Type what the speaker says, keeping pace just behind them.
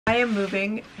I am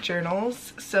moving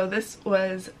journals. So this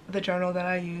was the journal that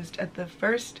I used at the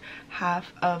first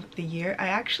half of the year. I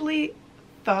actually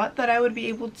thought that I would be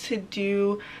able to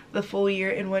do the full year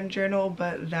in one journal,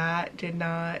 but that did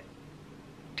not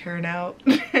turn out.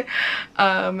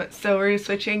 So we're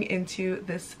switching into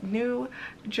this new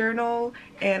journal,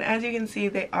 and as you can see,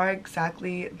 they are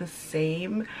exactly the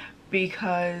same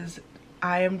because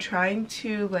I am trying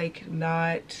to like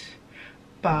not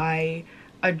buy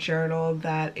a journal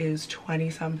that is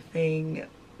 20 something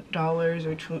dollars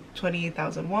or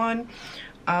 28,000 won,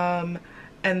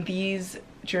 and these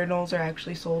journals are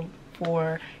actually sold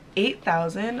for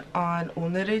 8,000 on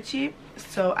오늘의 집.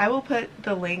 So I will put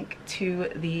the link to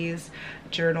these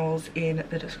journals in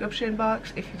the description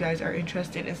box if you guys are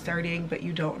interested in starting but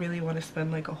you don't really want to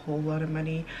spend like a whole lot of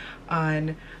money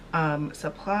on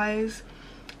supplies.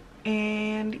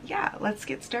 And yeah, let's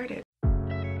get started.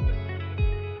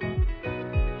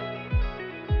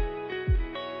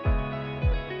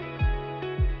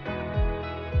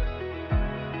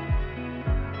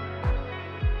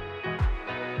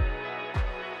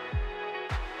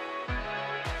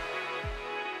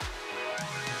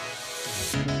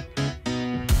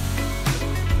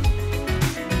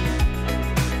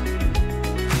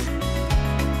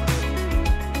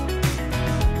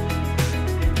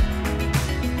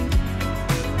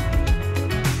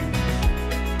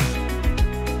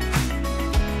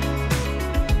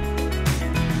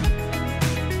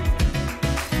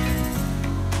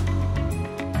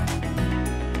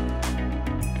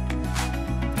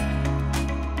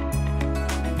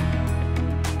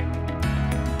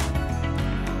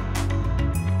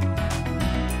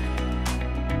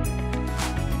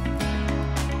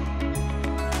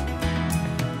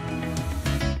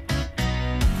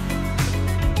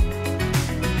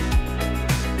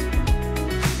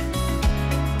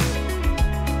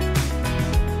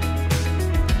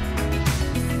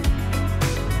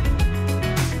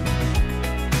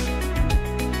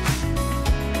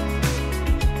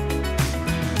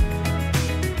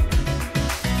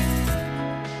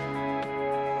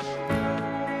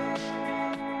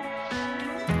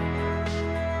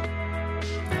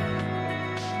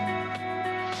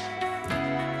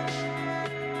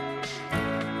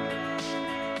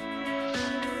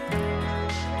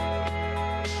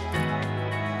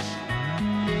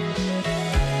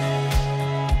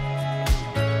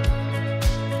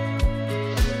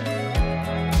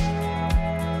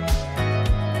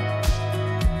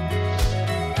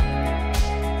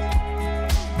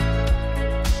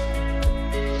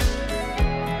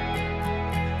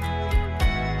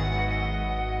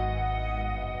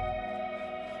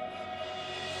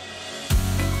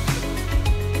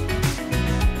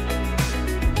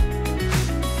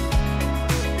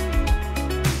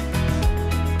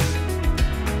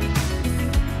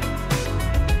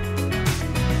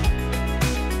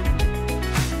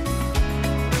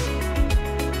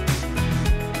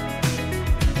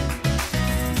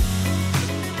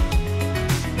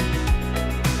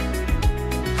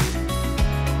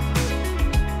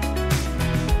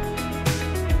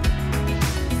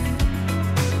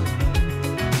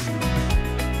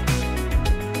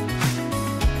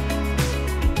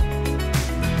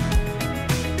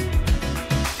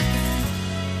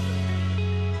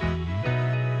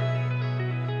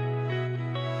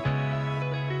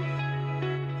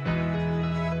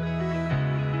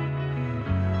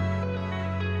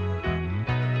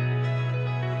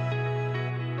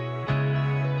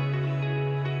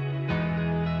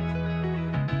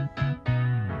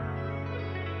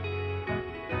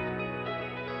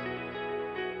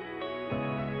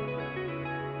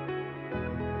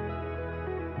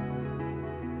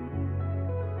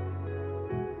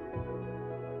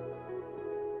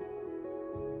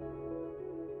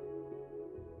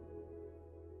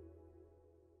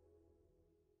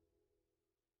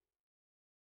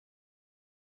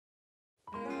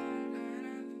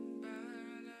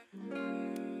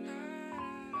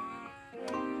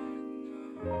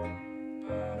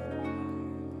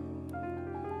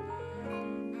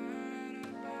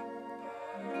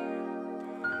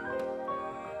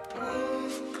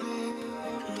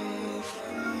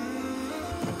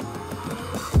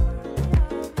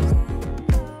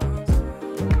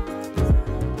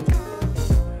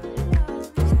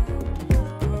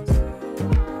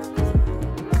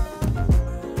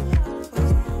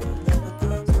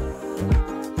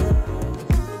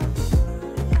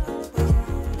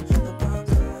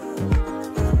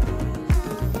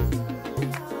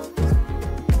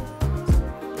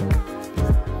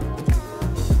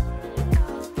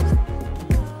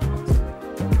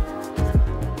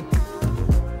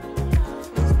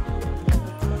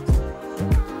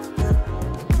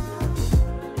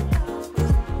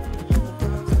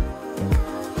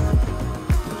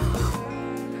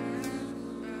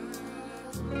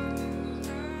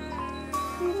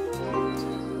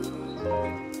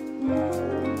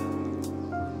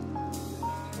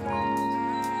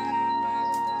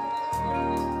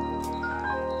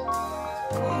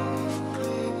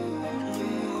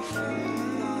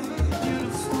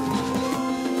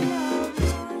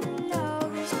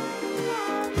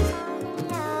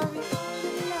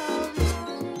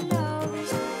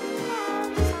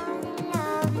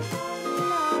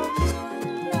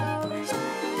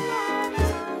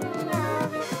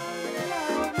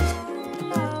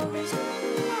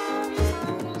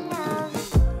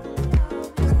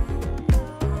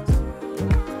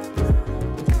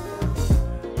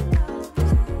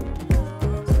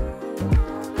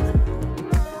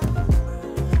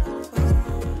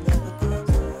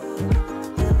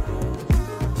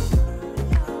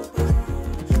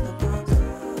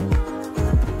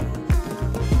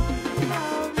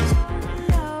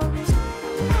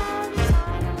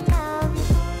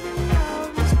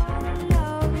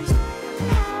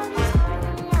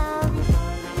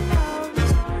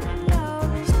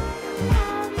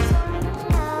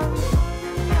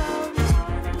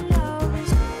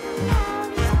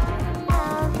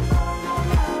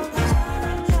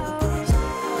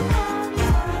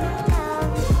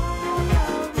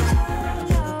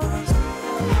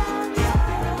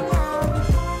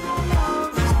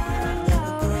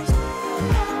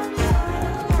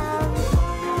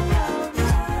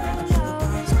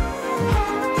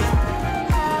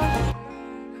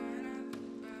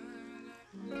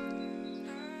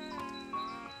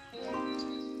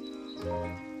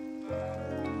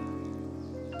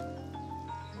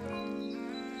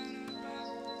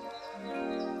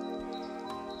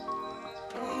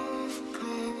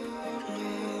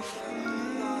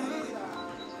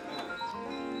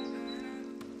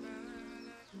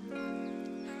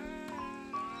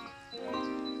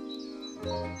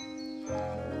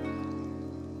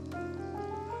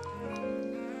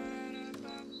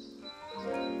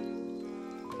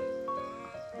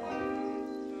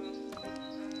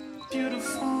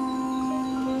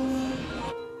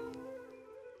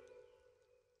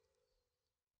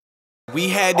 We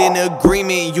had an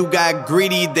agreement, you got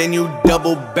greedy, then you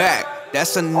double back.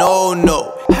 That's a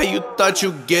no-no. How you thought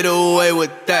you'd get away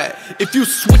with that? If you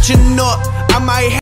switching up, I might